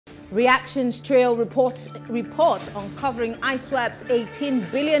Reactions trail report uncovering ISWAP's 18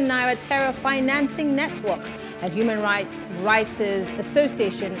 billion naira terror financing network, and Human Rights Writers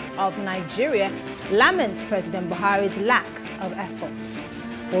Association of Nigeria lament President Buhari's lack of effort.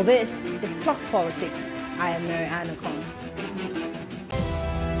 Well, this is Plus Politics. I am Mary Anna Kong.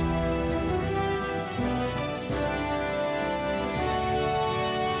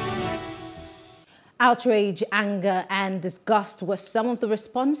 Outrage, anger and disgust were some of the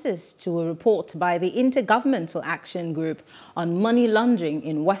responses to a report by the Inter-governmental Action Group on money laundering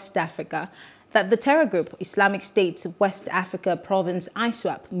in West Africa that the terror group Islamic State's West Africa province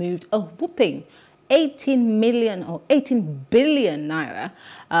ISWAP moved a whopping 18 billion naira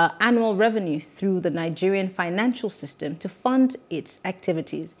annual revenue through the Nigerian financial system to fund its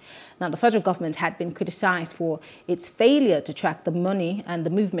activities. Now, the federal government had been criticized for its failure to track the money and the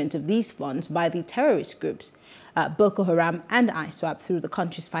movement of these funds by the terrorist groups Boko Haram and ISWAP through the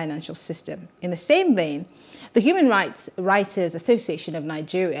country's financial system. In the same vein, the Human Rights Writers Association of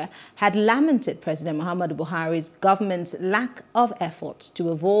Nigeria had lamented President Muhammadu Buhari's government's lack of efforts to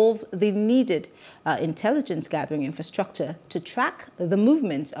evolve the needed intelligence gathering infrastructure to track the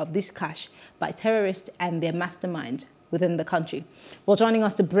movements of this cash by terrorists and their masterminds within the country. Well, joining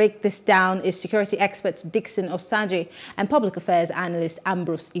us to break this down is security experts Dickson, Osajie, and public affairs analyst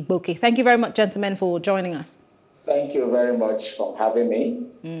Ambrose, Igboke. Thank you very much, gentlemen, for joining us. Thank you very much for having me.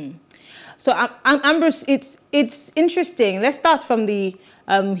 So, Ambrose, it's interesting. Let's start from the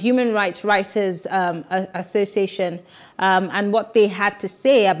Human Rights Writers Association and what they had to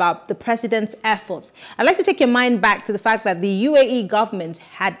say about the president's efforts. I'd like to take your mind back to the fact that the UAE government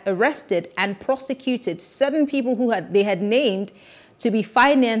had arrested and prosecuted certain people who they had named to be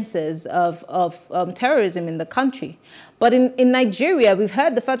financiers of terrorism in the country. But in Nigeria, we've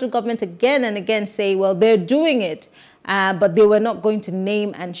heard the federal government again and again say, well, they're doing it, but they were not going to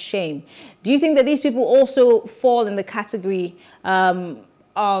name and shame. Do you think that these people also fall in the category do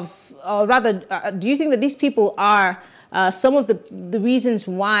you think that these people are some of the reasons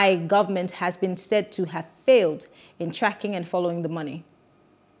why government has been said to have failed in tracking and following the money?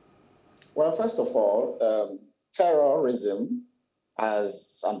 Well, first of all, terrorism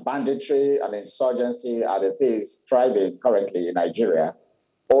as and banditry and insurgency are the things thriving currently in Nigeria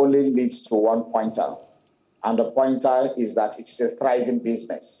only leads to one pointer. And the pointer is that it is a thriving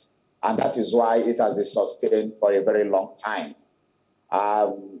business. And that is why it has been sustained for a very long time.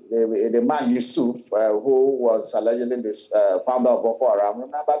 The man Yusuf, who was allegedly the founder of Boko Haram,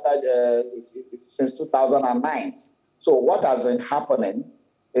 remember that since 2009. So what has been happening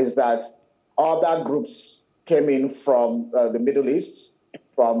is that other groups came in from the Middle East,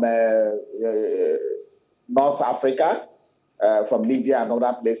 from North Africa, from Libya and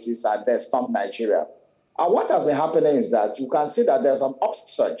other places, and they stormed Nigeria. And what has been happening is that you can see that there's an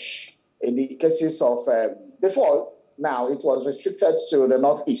upsurge in the cases of, before now it was restricted to the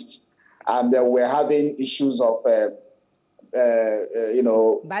Northeast, and we're having issues of,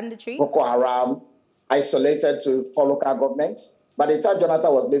 banditry, Boko Haram, isolated to 4 local governments. By the time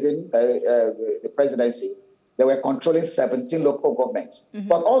Jonathan was leaving the presidency, they were controlling 17 local governments.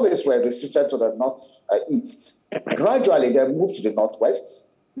 But all these were restricted to the Northeast. Gradually, they moved to the Northwest,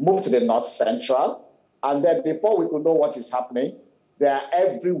 moved to the North Central, and then before we could know what is happening, they are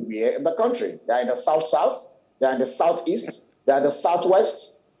everywhere in the country. They are in the South-South, they are in the Southeast, they are in the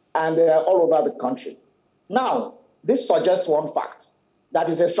Southwest, and they are all over the country. Now, this suggests one fact, that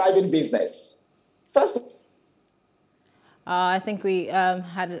is a thriving business. First, I think we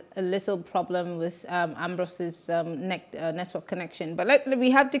had a little problem with Ambrose's network connection. But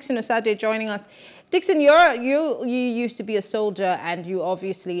we have Dickson Osajie joining us. Dickson, you used to be a soldier and you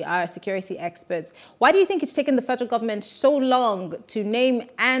obviously are a security expert. Why do you think it's taken the federal government so long to name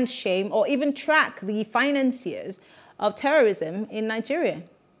and shame or even track the financiers of terrorism in Nigeria?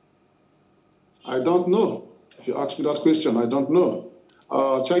 I don't know. If you ask me that question, I don't know.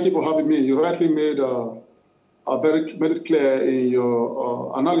 Thank you for having me. You rightly made made it clear in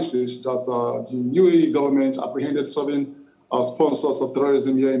your analysis that the UAE government apprehended 7 sponsors of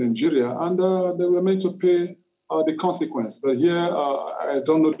terrorism here in Nigeria, and they were meant to pay the consequence. But here, I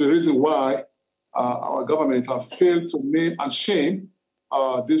don't know the reason why our government have failed to name and shame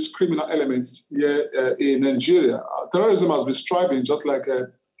these criminal elements here in Nigeria. Terrorism has been striving, just like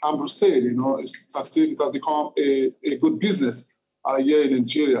Ambrose said, it's as if it has become a good business here in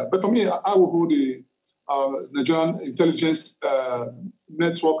Nigeria. But for me, I will hold the Nigerian intelligence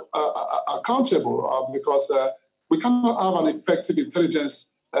network accountable because we cannot have an effective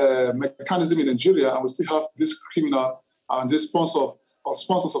intelligence mechanism in Nigeria and we still have this criminal and this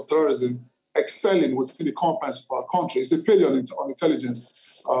sponsors of terrorism excelling within the confines of our country. It's a failure on intelligence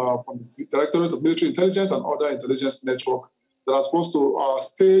from the Directorate of Military Intelligence and other intelligence network that are supposed to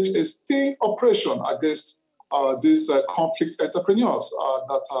stage a sting operation against these conflict entrepreneurs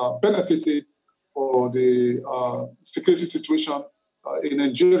that are benefiting for the security situation in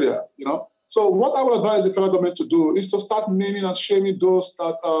Nigeria, So what I would advise the federal government to do is to start naming and shaming those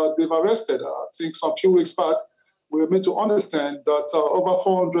that they've arrested. I think some few weeks back, we were made to understand that over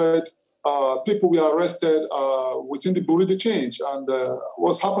 400 people were arrested within the Bureau de Change. And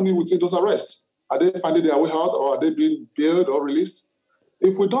what's happening within those arrests? Are they finding their way out, or are they being bailed or released?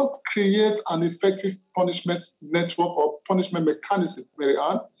 If we don't create an effective punishment network or punishment mechanism, Mary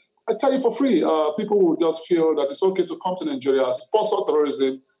Ann, I tell you for free, people will just feel that it's okay to come to Nigeria, sponsor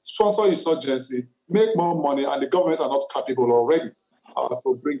terrorism, sponsor insurgency, make more money, and the government are not capable already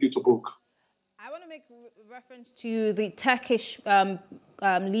to bring it to book. I want to make reference to the Turkish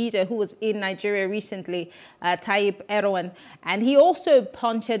leader who was in Nigeria recently, Tayyip Erdogan, and he also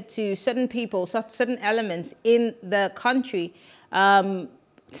pointed to certain people, certain elements in the country,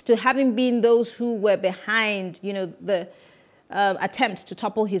 to having been those who were behind, the attempts to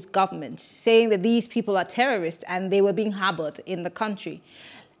topple his government, saying that these people are terrorists and they were being harbored in the country.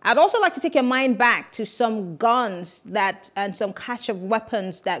 I'd also like to take your mind back to some guns and some cache of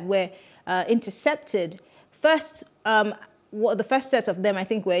weapons that were intercepted. First, the first set of them, I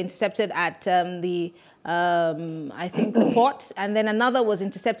think, were intercepted at the port, and then another was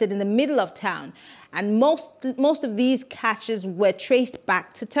intercepted in the middle of town. And most of these caches were traced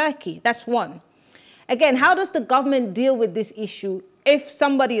back to Turkey. That's one. Again, how does the government deal with this issue if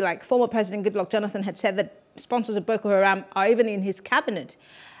somebody like former President Goodluck Jonathan had said that sponsors of Boko Haram are even in his cabinet?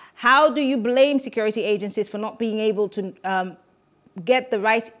 How do you blame security agencies for not being able to get the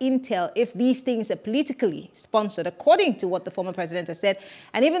right intel if these things are politically sponsored, according to what the former president has said?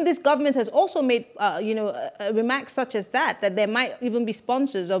 And even this government has also made, remarks such as that there might even be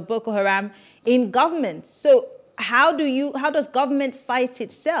sponsors of Boko Haram in government. So how does government fight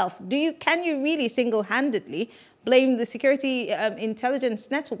itself? Can you really single-handedly blame the security intelligence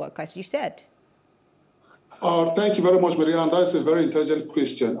network, as you said? Thank you very much, Marianne. That's a very intelligent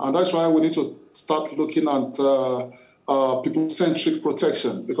question. And that's why we need to start looking at people-centric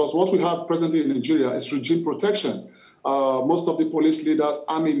protection, because what we have presently in Nigeria is regime protection. Most of the police leaders,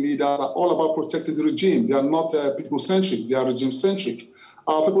 army leaders are all about protecting the regime. They are not people-centric, they are regime-centric.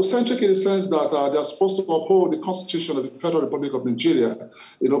 People-centric in the sense that they are supposed to uphold the Constitution of the Federal Republic of Nigeria,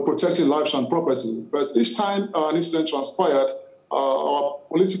 protecting lives and property. But each time an incident transpired, our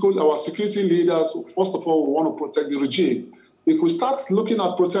security leaders, first of all, want to protect the regime. If we start looking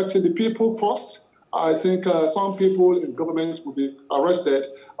at protecting the people first, I think some people in government will be arrested,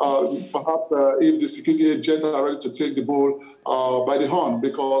 perhaps if the security agents are ready to take the bull by the horn,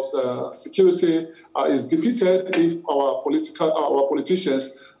 because security is defeated if our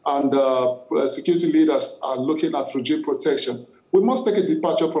politicians and security leaders are looking at regime protection. We must take a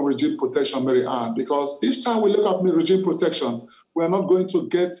departure from regime protection, Mary Ann, because each time we look at regime protection, we're not going to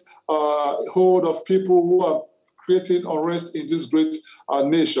get hold of people who are creating unrest in this great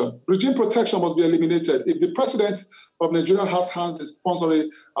nation. Regime protection must be eliminated. If the president of Nigeria has hands in sponsoring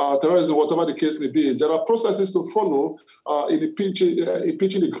terrorism, whatever the case may be, there are processes to follow in impeaching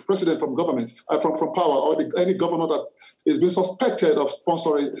the president from government, from power, or any governor that is being suspected of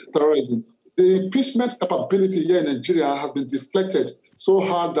sponsoring terrorism. The impeachment capability here in Nigeria has been deflected so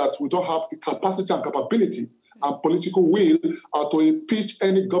hard that we don't have the capacity and capability and political will to impeach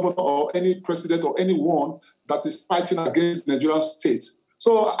any governor or any president or anyone that is fighting against the Nigerian state.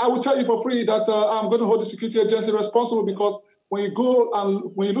 So I will tell you for free that I'm going to hold the security agency responsible, because when you go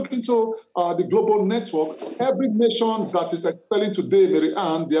and when you look into the global network, every nation that is excelling today, Mary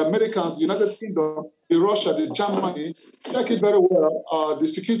Ann, the Americans, the United Kingdom, the Russia, the Germany, check it very well. The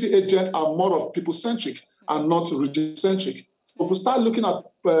security agents are more of people-centric and not regime-centric. So if we start looking at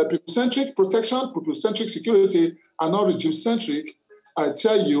people-centric protection, people-centric security, and not regime-centric, I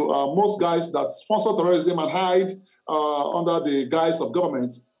tell you, most guys that sponsor terrorism and hide under the guise of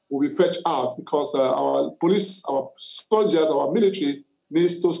government will be fetched out, because our police, our soldiers, our military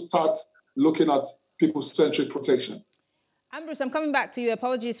needs to start looking at people-centric protection. Ambrose, I'm coming back to you.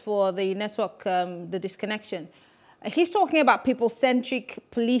 Apologies for the network, the disconnection. He's talking about people-centric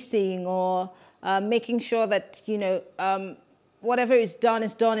policing, or making sure that, whatever is done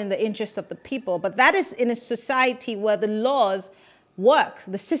in the interest of the people. But that is in a society where the laws work,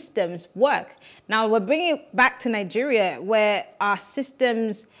 the systems work. Now we're bringing it back to Nigeria, where our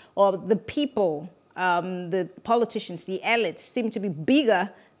systems, or the people, the politicians, the elites, seem to be bigger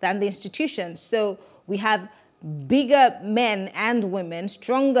than the institutions. So we have bigger men and women,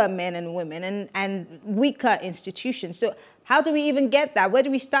 stronger men and women, and weaker institutions. So how do we even get that? Where do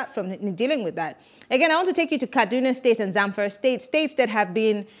we start from in dealing with that? Again, I want to take you to Kaduna State and Zamfara State, states that have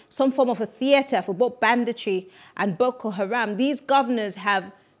been some form of a theater for both banditry and Boko Haram. These governors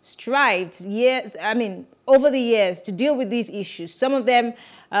have strived over the years to deal with these issues. Some of them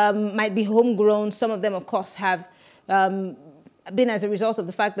might be homegrown. Some of them, of course, have been as a result of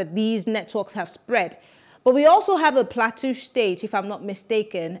the fact that these networks have spread. But we also have a Plateau State, if I'm not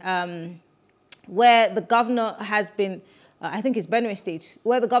mistaken, where the governor has been, I think it's Benue State,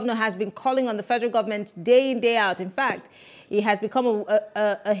 where the governor has been calling on the federal government day in, day out. In fact, it has become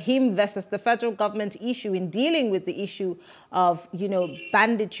a him versus the federal government issue in dealing with the issue of,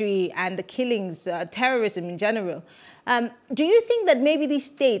 banditry and the killings, terrorism in general. Do you think that maybe these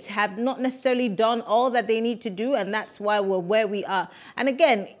states have not necessarily done all that they need to do, and that's why we're where we are? And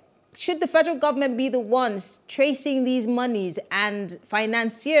again, should the federal government be the ones tracing these monies and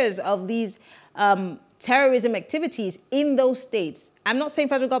financiers of these terrorism activities in those states? I'm not saying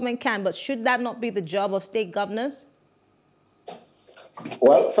federal government can, but should that not be the job of state governors?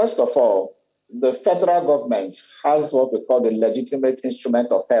 Well, first of all, the federal government has what we call the legitimate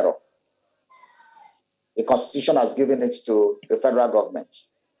instrument of terror. The Constitution has given it to the federal government.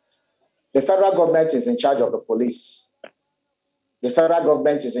 The federal government is in charge of the police. The federal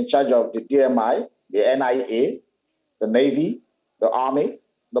government is in charge of the DMI, the NIA, the Navy, the Army,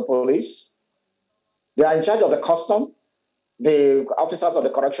 the police. They are in charge of the custom, the officers of the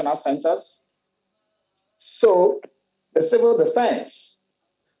correctional centers. So the civil defense.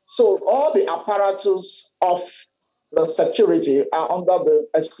 So all the apparatus of the security are under the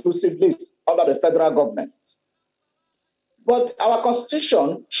exclusive list, under the federal government. But our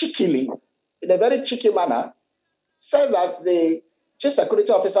Constitution, cheekily, in a very cheeky manner, says that the chief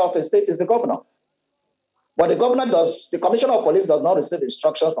security officer of a state is the governor. But the commissioner of police does not receive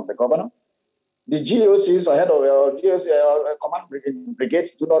instructions from the governor. The GOCs or head of GOC command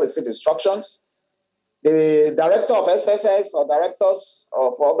brigades do not receive instructions. The director of SSS or directors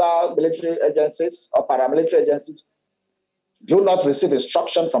of other military agencies or paramilitary agencies do not receive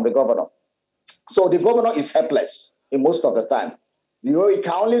instruction from the governor. So the governor is helpless in most of the time. He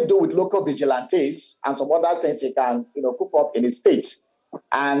can only do with local vigilantes and some other things he can, cook up in his state.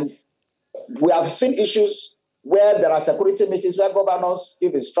 And we have seen issues where there are security meetings where governors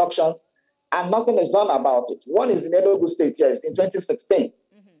give instructions and nothing is done about it. One is in Enugu State here in 2016,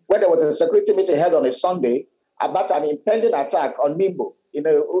 where there was a security meeting held on a Sunday about an impending attack on Nimbo in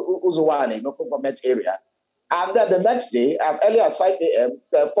the Uzuwani local government area. And then the next day, as early as 4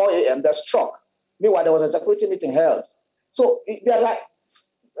 a.m., they're struck. Meanwhile, there was a security meeting held. So there are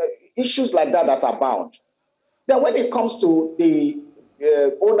issues like that that are bound. Then when it comes to the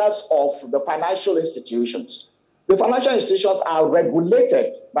owners of the financial institutions, the financial institutions are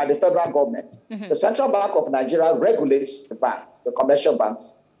regulated by the federal government. The Central Bank of Nigeria regulates the banks, the commercial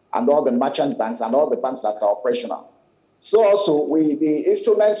banks, and all the merchant banks, and all the banks that are operational. So also, the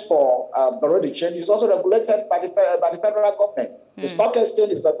instruments for bureau de change is also regulated by the federal government. The stock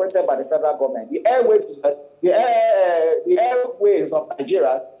exchange is operated by the federal government. The airways of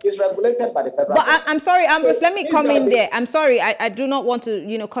Nigeria is regulated by the federal government. I'm sorry, Ambrose, so let me come in there. I'm sorry, I do not want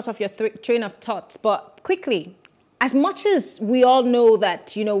to, cut off your train of thoughts, but quickly, as much as we all know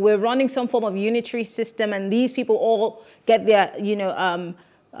that, we're running some form of unitary system and these people all get their,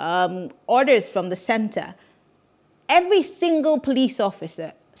 orders from the center, every single police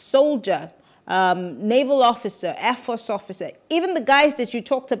officer, soldier, naval officer, Air Force officer, even the guys that you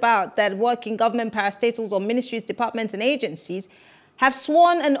talked about that work in government parastatals or ministries, departments, and agencies have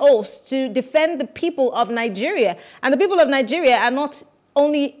sworn an oath to defend the people of Nigeria. And the people of Nigeria are not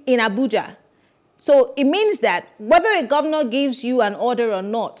only in Abuja. So it means that whether a governor gives you an order or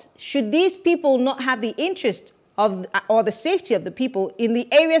not, should these people not have the interest of or the safety of the people in the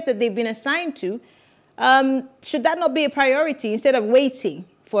areas that they've been assigned to, should that not be a priority instead of waiting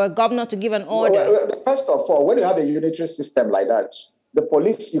for a governor to give an order? Well, first of all, when you have a unitary system like that, the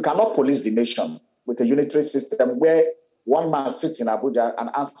police, you cannot police the nation with a unitary system where one man sits in Abuja and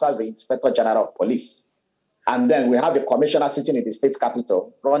answers the Inspector General of Police. And then we have a commissioner sitting in the state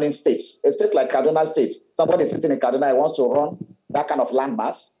capital, running states. A state like Kaduna State, somebody sitting in Kaduna wants to run that kind of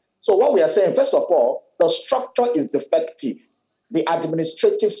landmass. So what we are saying, first of all, the structure is defective. The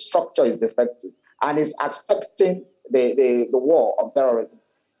administrative structure is defective and is affecting the war on terrorism.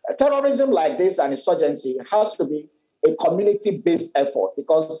 Terrorism like this and insurgency has to be a community-based effort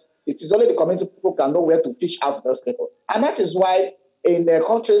because it is only the community people can know where to fish out those people. And that is why in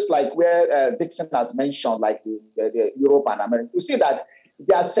countries like where Dickson has mentioned, like Europe and America, you see that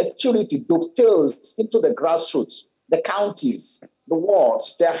their security dovetails into the grassroots, the counties, the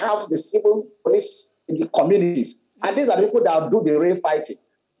wards. They have the civil police in the communities. And these are the people that do the real fighting.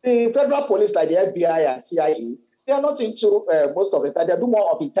 The federal police, like the FBI and CIA, they are not into most of the time. They do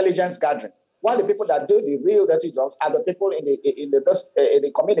more of intelligence gathering. While the people that do the real dirty jobs are the people in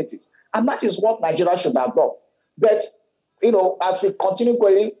the communities. And that is what Nigeria should have done. But, you know, as we continue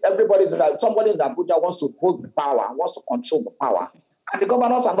going, everybody's like, somebody in Abuja wants to hold the power and wants to control the power. And the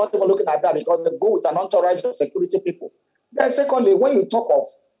governors are not even looking at that because they go with an entourage of security people. Then secondly, when you talk of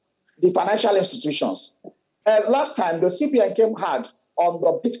the financial institutions, last time the CBN came hard on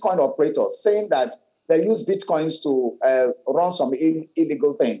the Bitcoin operators, saying that they use Bitcoins to run some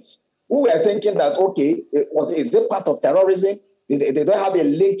illegal things. We were thinking that, okay, is it part of terrorism? They don't have a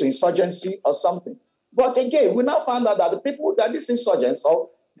link to insurgency or something. But again, we now found out that the people, that these insurgents or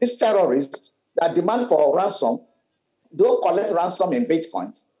these terrorists that demand for ransom, don't collect ransom in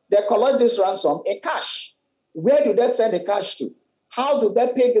Bitcoins. They collect this ransom in cash. Where do they send the cash to? How do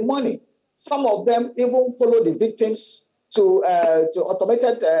they pay the money? Some of them even follow the victims to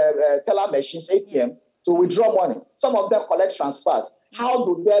automated teller machines, ATM, to withdraw money. Some of them collect transfers. How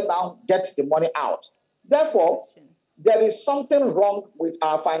do they now get the money out? Therefore, there is something wrong with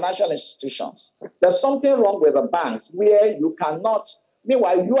our financial institutions. There's something wrong with the banks where you cannot.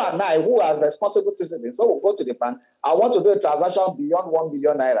 Meanwhile, you and I, who are responsible citizens, when we go to the bank, I want to do a transaction beyond 1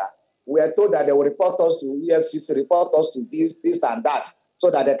 billion naira. We are told that they will report us to EFCC, report us to this and that,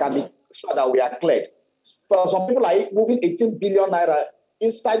 so that they can be sure that we are cleared. For some people are moving 18 billion naira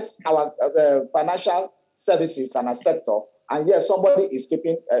inside our financial services and our sector, and yes, somebody is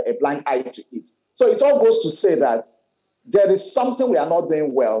keeping a blind eye to it. So it all goes to say that there is something we are not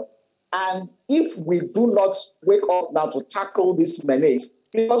doing well. And if we do not wake up now to tackle this menace,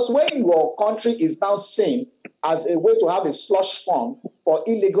 because when your country is now seen as a way to have a slush fund for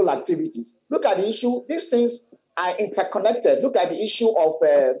illegal activities, look at the issue. These things are interconnected. Look at the issue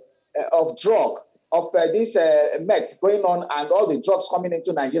of drug, of this meth going on and all the drugs coming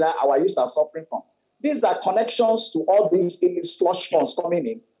into Nigeria, our youth are suffering from. These are connections to all these slush funds coming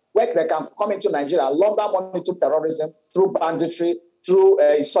in, where they can come into Nigeria, launder money to terrorism, through banditry, through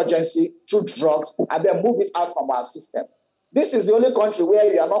insurgency, through drugs, and then move it out from our system. This is the only country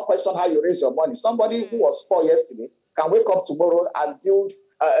where you are not questioned how you raise your money. Somebody who was poor yesterday can wake up tomorrow and build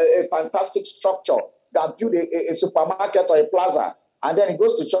a fantastic structure, can build a supermarket or a plaza, and then he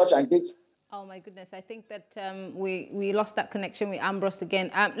goes to church and gives. Oh my goodness, I think that we lost that connection with Ambrose again.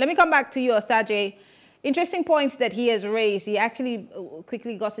 Let me come back to you, Osajie. Interesting points that he has raised. He actually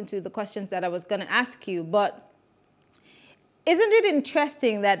quickly got into the questions that I was going to ask you, but isn't it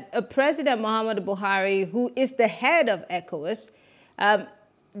interesting that President Muhammadu Buhari, who is the head of ECOWAS,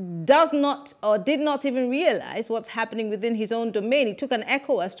 does not or did not even realize what's happening within his own domain? He took an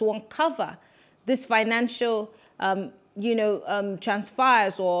ECOWAS to uncover this financial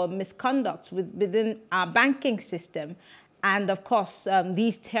transfers or misconducts within our banking system. And of course,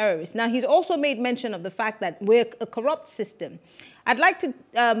 these terrorists. Now, he's also made mention of the fact that we're a corrupt system. I'd like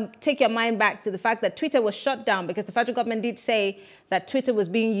to take your mind back to the fact that Twitter was shut down because the federal government did say that Twitter was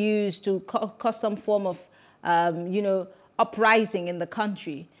being used to cause some form of, uprising in the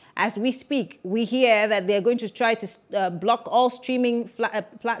country. As we speak, we hear that they're going to try to block all streaming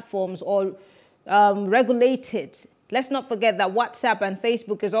platforms or regulate it. Let's not forget that WhatsApp and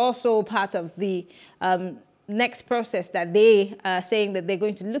Facebook is also part of the next process that they are saying that they're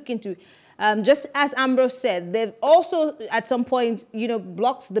going to look into. Just as Ambrose said, they've also at some point,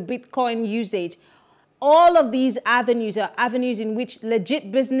 blocked the Bitcoin usage. All of these avenues are avenues in which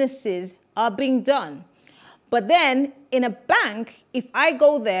legit businesses are being done. But then in a bank, if I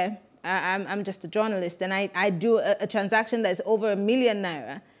go there, I'm just a journalist and I do a transaction that's over 1 million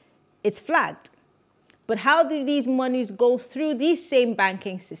naira, it's flagged. But how do these monies go through these same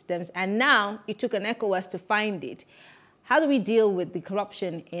banking systems? And now it took an ECOWAS to find it. How do we deal with the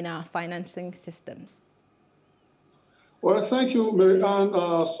corruption in our financing system? Well, thank you, Mary Ann.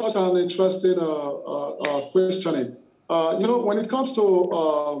 Such an interesting questioning. When it comes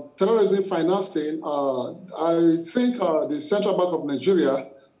to terrorism financing, I think the Central Bank of Nigeria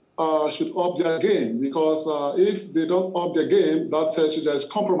should up their game, because if they don't up their game, that tells you there's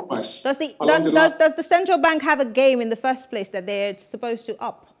compromise. Does the central bank have a game in the first place that they're supposed to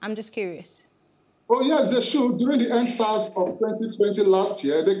up? I'm just curious. Oh, yes, they should. During the EndSARS of 2020 last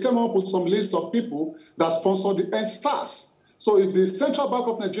year, they came up with some list of people that sponsored the EndSARS. So if the Central Bank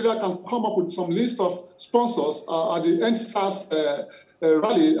of Nigeria can come up with some list of sponsors at the EndSARS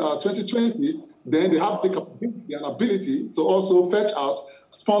rally 2020, then they have the capability and ability to also fetch out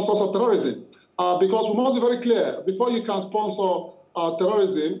sponsors of terrorism. Because we must be very clear, before you can sponsor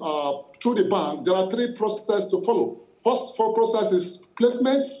terrorism through the bank, there are 3 processes to follow. First process is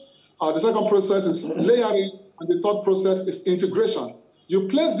placements, the second process is layering, and the third process is integration. You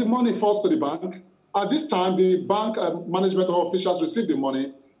place the money first to the bank. At this time, the bank management officials receive the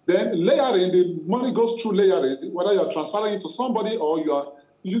money. Then layering, the money goes through layering, whether you're transferring it to somebody or you are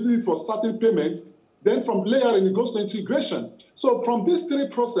using it for certain payments. Then from layering, it goes to integration. So from these 3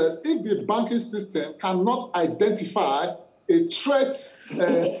 processes, if the banking system cannot identify a threat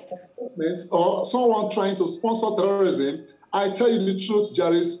or someone trying to sponsor terrorism, I tell you the truth,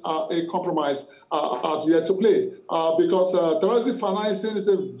 there is a compromise out here to play because terrorism financing is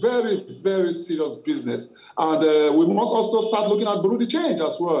a very, very serious business. And we must also start looking at Burundi change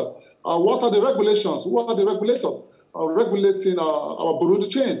as well. What are the regulations? What are the regulators regulating our Burundi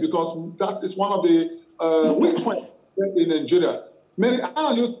change? Because that is one of the weak points in Nigeria. Mary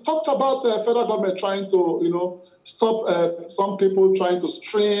Ann, you talked about federal government trying to, stop some people trying to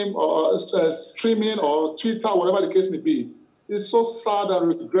stream or streaming or Twitter, whatever the case may be. It's so sad and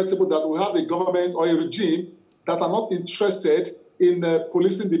regrettable that we have a government or a regime that are not interested in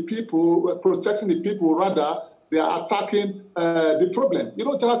policing the people, protecting the people. Rather, they are attacking the problem.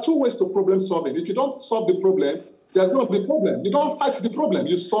 There are 2 ways to problem solving. If you don't solve the problem, there's no problem. You don't fight the problem,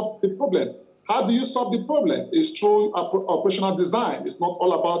 you solve the problem. How do you solve the problem? It's through operational design. It's not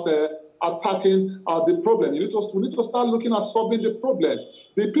all about attacking the problem. We need to start looking at solving the problem.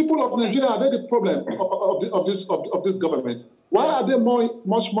 The people of Nigeria, are they the problem of this government? Why are they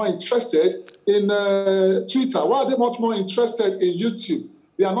much more interested in Twitter? Why are they much more interested in YouTube?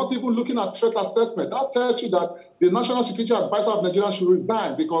 They are not even looking at threat assessment. That tells you that the National Security Advisor of Nigeria should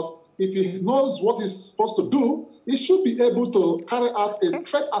resign, because if he knows what he's supposed to do, he should be able to carry out a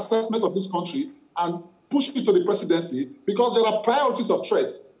threat assessment of this country and push it to the presidency, because there are priorities of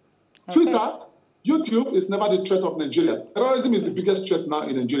threats. Okay. Twitter, YouTube is never the threat of Nigeria. Terrorism is the biggest threat now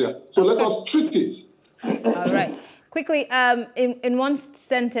in Nigeria. So let us treat it. All right. Quickly, in one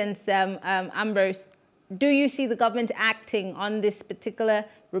sentence, Ambrose, do you see the government acting on this particular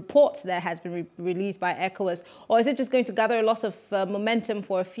report that has been released by ECOWAS, or is it just going to gather a lot of momentum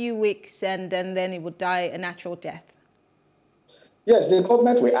for a few weeks and then it would die a natural death? Yes, the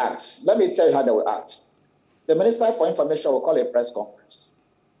government will act. Let me tell you how they will act. The Minister for Information will call a press conference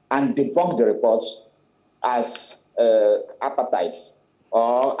and debunk the reports as apartheid,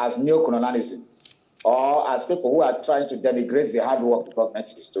 or as neo-colonialism, or as people who are trying to denigrate the hard work the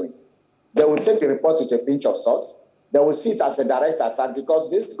government is doing. They will take the report with a pinch of salt. They will see it as a direct attack, because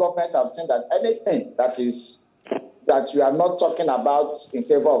this government have seen that anything that you are not talking about in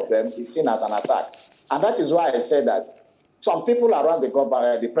favor of them is seen as an attack. And that is why I say that some people around the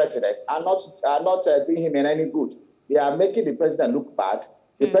government, the president, are not doing him in any good. They are making the president look bad.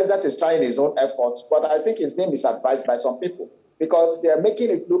 The president is trying his own efforts, but I think he's being misadvised by some people, because they are making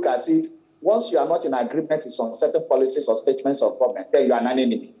it look as if once you are not in agreement with some certain policies or statements of government, then you are an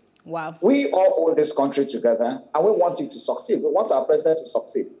enemy. Wow. We all own this country together, and we want it to succeed. We want our president to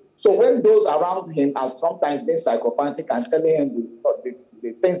succeed. So when those around him are sometimes being psychopathic and telling him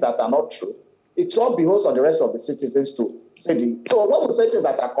the things that are not true, it all behoves on the rest of the citizens to say so when we say things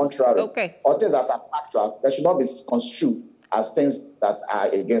that are contrary or things that are factual, they should not be construed as things that are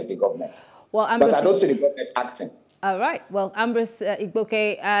against the government. Well, Ambrose, but I don't see the government acting. All right. Well, Ambrose,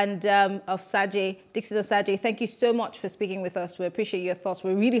 Igboke, and Osajie, Dickson Osajie, thank you so much for speaking with us. We appreciate your thoughts.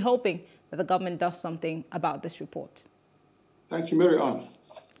 We're really hoping that the government does something about this report. Thank you, Mary Ann.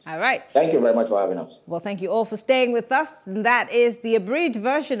 All right. Thank you very much for having us. Well, thank you all for staying with us. And that is the abridged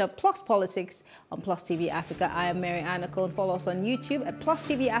version of Plus Politics on Plus TV Africa. I am Mary Ann Nicole, and follow us on YouTube at Plus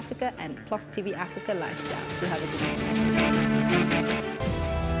TV Africa and Plus TV Africa Lifestyle. Do have a good night.